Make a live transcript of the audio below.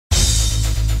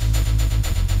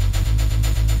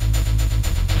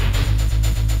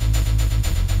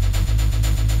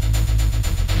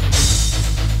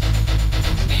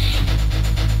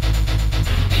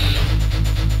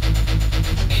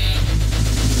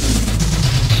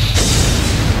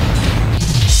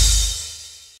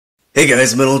Hey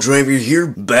guys, Metal Driver here,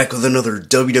 back with another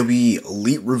WWE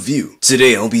Elite review.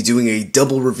 Today I'll be doing a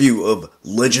double review of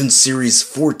Legend Series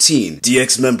 14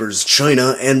 DX members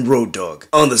Chyna and Road Dogg.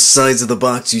 On the sides of the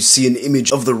box you see an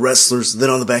image of the wrestlers, then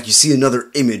on the back you see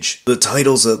another image, the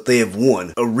titles that they have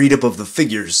won, a read-up of the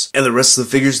figures, and the rest of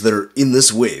the figures that are in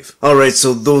this wave. Alright,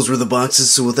 so those were the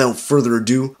boxes, so without further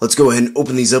ado, let's go ahead and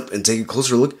open these up and take a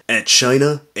closer look at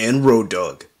Chyna and Road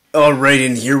Dogg. Alright,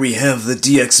 and here we have the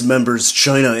DX members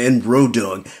Chyna and Road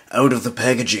Dogg out of the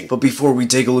packaging. But before we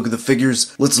take a look at the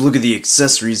figures, let's look at the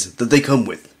accessories that they come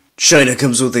with. Chyna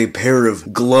comes with a pair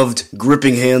of gloved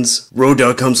gripping hands. Road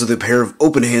Dogg comes with a pair of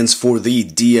open hands for the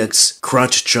DX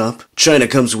crotch chop. Chyna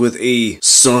comes with a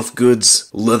soft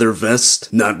goods leather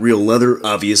vest. Not real leather,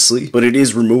 obviously, but it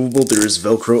is removable. There is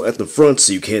Velcro at the front,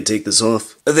 so you can't take this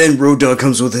off. And then Road Dogg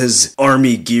comes with his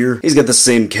army gear. He's got the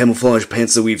same camouflage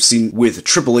pants that we've seen with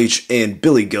Triple H and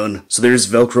Billy Gunn. So there's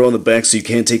Velcro on the back, so you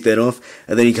can't take that off.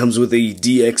 And then he comes with a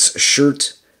DX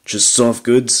shirt, just soft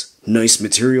goods. Nice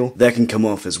material. That can come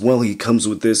off as well. He comes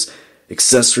with this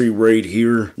accessory right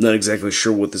here. Not exactly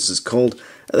sure what this is called.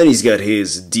 And then he's got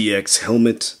his DX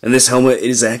helmet. And this helmet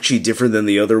is actually different than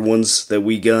the other ones that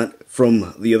we got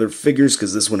from the other figures,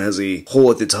 because this one has a hole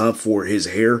at the top for his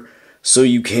hair. So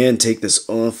you can take this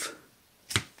off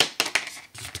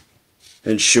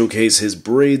and showcase his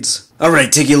braids.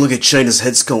 Alright, taking a look at Chyna's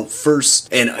head sculpt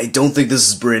first, and I don't think this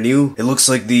is brand new. It looks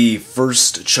like the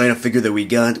first Chyna figure that we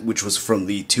got, which was from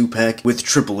the 2-pack with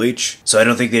Triple H, so I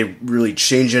don't think they really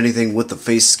changed anything with the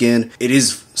face scan. It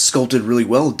is sculpted really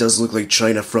well. It does look like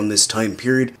Chyna from this time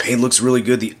period. Paint looks really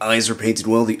good, the eyes are painted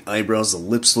well, the eyebrows, the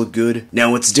lips look good.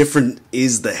 Now what's different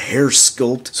is the hair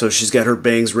sculpt, so she's got her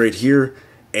bangs right here,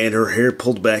 and her hair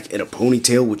pulled back in a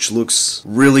ponytail, which looks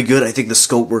really good. I think the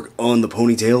sculpt work on the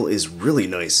ponytail is really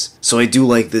nice. So I do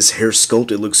like this hair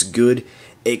sculpt, it looks good,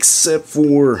 except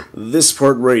for this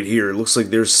part right here. It looks like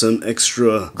there's some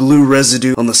extra glue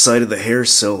residue on the side of the hair,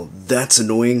 so that's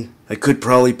annoying. I could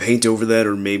probably paint over that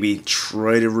or maybe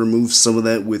try to remove some of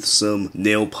that with some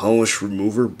nail polish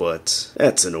remover, but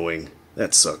that's annoying.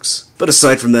 That sucks. But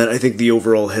aside from that, I think the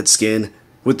overall head scan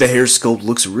with the hair sculpt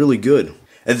looks really good.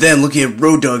 And then looking at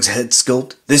Road Dogg's head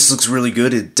sculpt, this looks really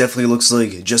good. It definitely looks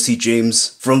like Jesse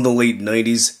James from the late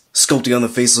 90s. Sculpting on the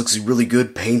face looks really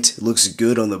good. Paint looks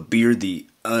good on the beard, the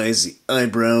eyes, the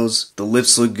eyebrows. The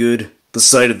lips look good. The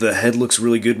side of the head looks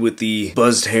really good with the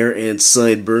buzzed hair and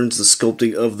sideburns. The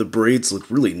sculpting of the braids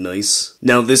look really nice.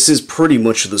 Now this is pretty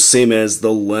much the same as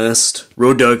the last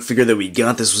Road Dogg figure that we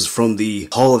got. This was from the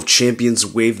Hall of Champions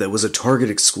wave that was a Target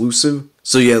exclusive.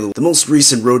 So yeah, the most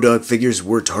recent Road Dogg figures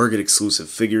were Target exclusive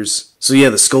figures. So yeah,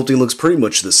 the sculpting looks pretty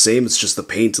much the same, it's just the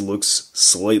paint looks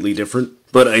slightly different.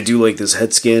 But I do like this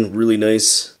head scan, really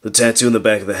nice. The tattoo on the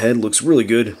back of the head looks really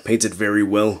good, painted very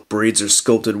well. Braids are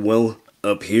sculpted well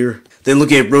up here. Then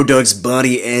look at Road Dogg's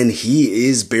body, and he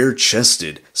is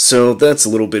bare-chested. So that's a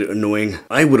little bit annoying.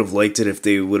 I would have liked it if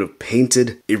they would have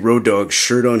painted a Road Dogg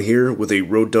shirt on here with a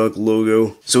Road Dogg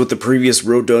logo. So with the previous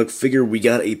Road Dogg figure, we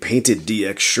got a painted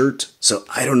DX shirt. So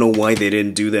I don't know why they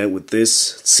didn't do that with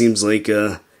this. It seems like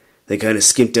they kind of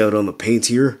skimped out on the paint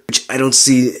here, which I don't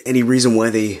see any reason why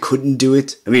they couldn't do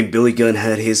it. I mean, Billy Gunn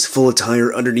had his full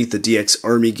attire underneath the DX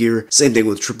Army gear. Same thing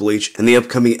with Triple H. And the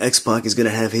upcoming X-Pac is going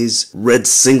to have his red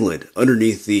singlet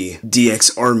underneath the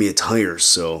DX Army attire.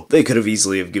 So they could have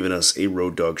easily have given us a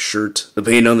Road Dogg shirt. The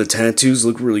paint on the tattoos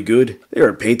look really good. They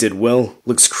are painted well.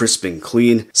 Looks crisp and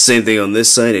clean. Same thing on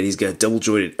this side, and he's got double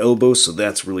jointed elbows, so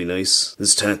that's really nice.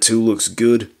 This tattoo looks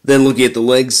good. Then looking at the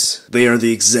legs, they are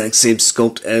the exact same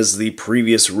sculpt as the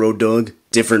previous Road Dogg.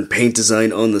 Different paint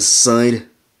design on the side,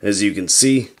 as you can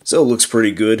see. So it looks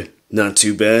pretty good. Not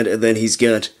too bad. And then he's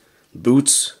got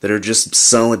boots that are just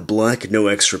solid black. No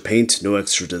extra paint, no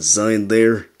extra design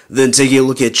there. Then taking a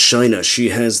look at Chyna, she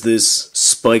has this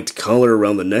spiked collar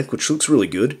around the neck, which looks really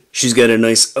good. She's got a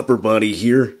nice upper body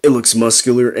here. It looks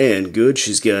muscular and good.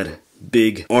 She's got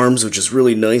big arms, which is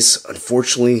really nice.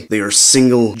 Unfortunately, they are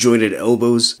single jointed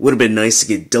elbows. Would have been nice to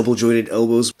get double jointed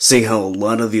elbows, seeing how a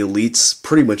lot of the elites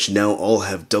pretty much now all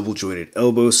have double jointed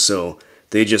elbows, so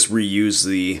they just reuse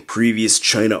the previous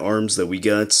Chyna arms that we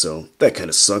got, so that kind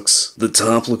of sucks. The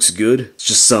top looks good. It's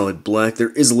just solid black.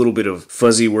 There is a little bit of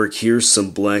fuzzy work here,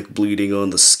 some black bleeding on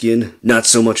the skin. Not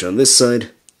so much on this side.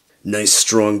 Nice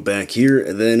strong back here,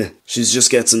 and then she's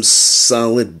just got some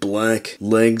solid black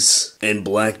legs and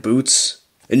black boots.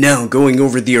 And now, going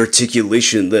over the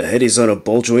articulation, the head is on a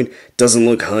ball joint, doesn't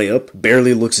look high up,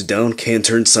 barely looks down, can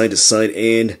turn side to side,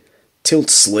 and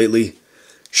tilts slightly.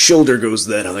 Shoulder goes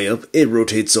that high up, it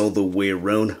rotates all the way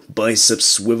around, biceps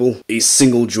swivel, a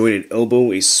single jointed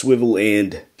elbow, a swivel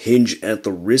and hinge at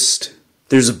the wrist.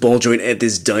 There's a ball joint at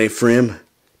this diaphragm.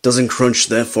 Doesn't crunch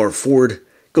that far forward.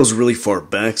 Goes really far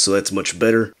back, so that's much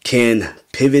better. Can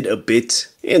pivot a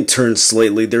bit and turn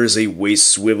slightly. There is a waist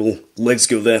swivel. Legs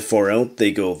go that far out.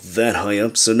 They go that high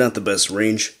up, so not the best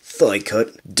range. Thigh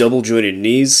cut. Double jointed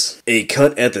knees. A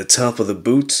cut at the top of the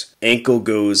boot. Ankle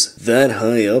goes that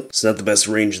high up. It's not the best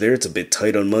range there. It's a bit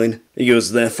tight on mine. It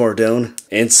goes that far down.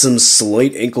 And some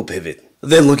slight ankle pivot.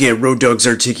 Then looking at Road Dogg's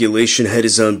articulation, head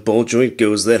is on ball joint.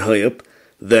 Goes that high up.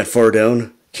 That far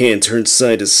down. Can turn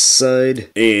side to side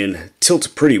and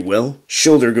tilt pretty well.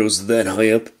 Shoulder goes that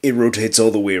high up. It rotates all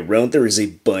the way around. There is a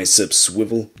bicep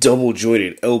swivel. Double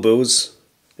jointed elbows.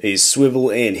 A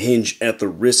swivel and hinge at the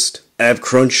wrist. Ab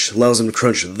crunch allows him to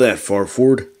crunch that far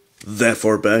forward, that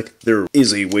far back. There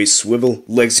is a waist swivel.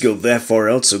 Legs go that far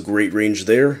out, so great range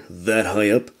there. That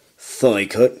high up. Thigh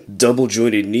cut. Double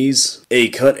jointed knees. A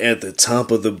cut at the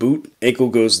top of the boot. Ankle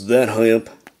goes that high up.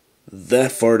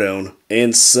 That far down,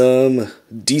 and some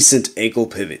decent ankle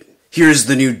pivot. Here's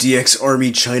the new DX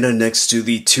Army Chyna next to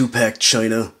the 2-pack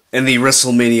Chyna and the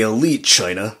WrestleMania Elite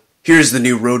Chyna. Here's the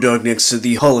new Road Dogg next to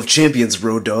the Hall of Champions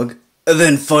Road Dogg. And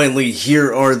then finally,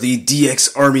 here are the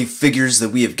DX Army figures that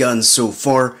we have gotten so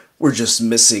far. We're just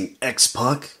missing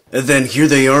X-Pac. And then here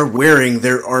they are wearing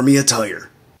their Army attire.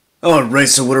 Alright,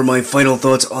 so what are my final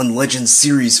thoughts on Legends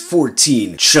Series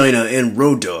 14, Chyna and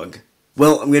Road Dogg?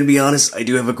 Well, I'm gonna be honest, I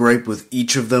do have a gripe with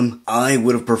each of them. I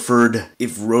would have preferred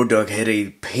if Road Dogg had a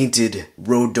painted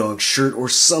Road Dogg shirt or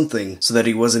something so that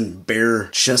he wasn't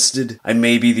bare-chested. I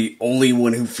may be the only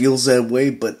one who feels that way,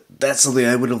 but that's something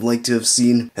I would have liked to have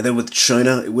seen. And then with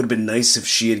Chyna, it would have been nice if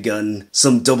she had gotten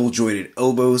some double-jointed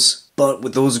elbows. But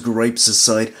with those gripes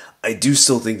aside, I do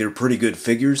still think they're pretty good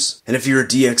figures. And if you're a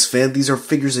DX fan, these are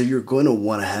figures that you're going to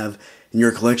want to have in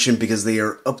your collection because they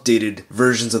are updated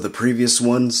versions of the previous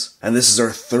ones. And this is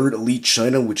our third Elite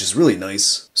Chyna, which is really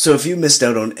nice. So if you missed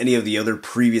out on any of the other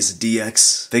previous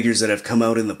DX figures that have come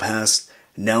out in the past,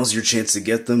 now's your chance to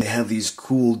get them. They have these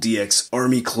cool DX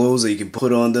Army clothes that you can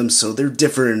put on them, so they're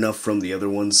different enough from the other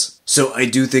ones. So I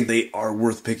do think they are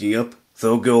worth picking up.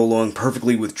 They'll go along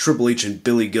perfectly with Triple H and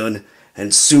Billy Gunn,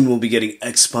 and soon we'll be getting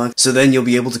X-Pac, so then you'll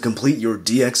be able to complete your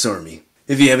DX Army.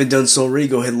 If you haven't done so already,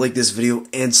 go ahead and like this video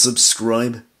and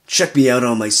subscribe. Check me out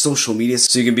on my social media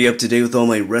so you can be up to date with all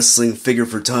my wrestling figure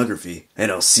photography,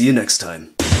 and I'll see you next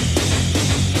time.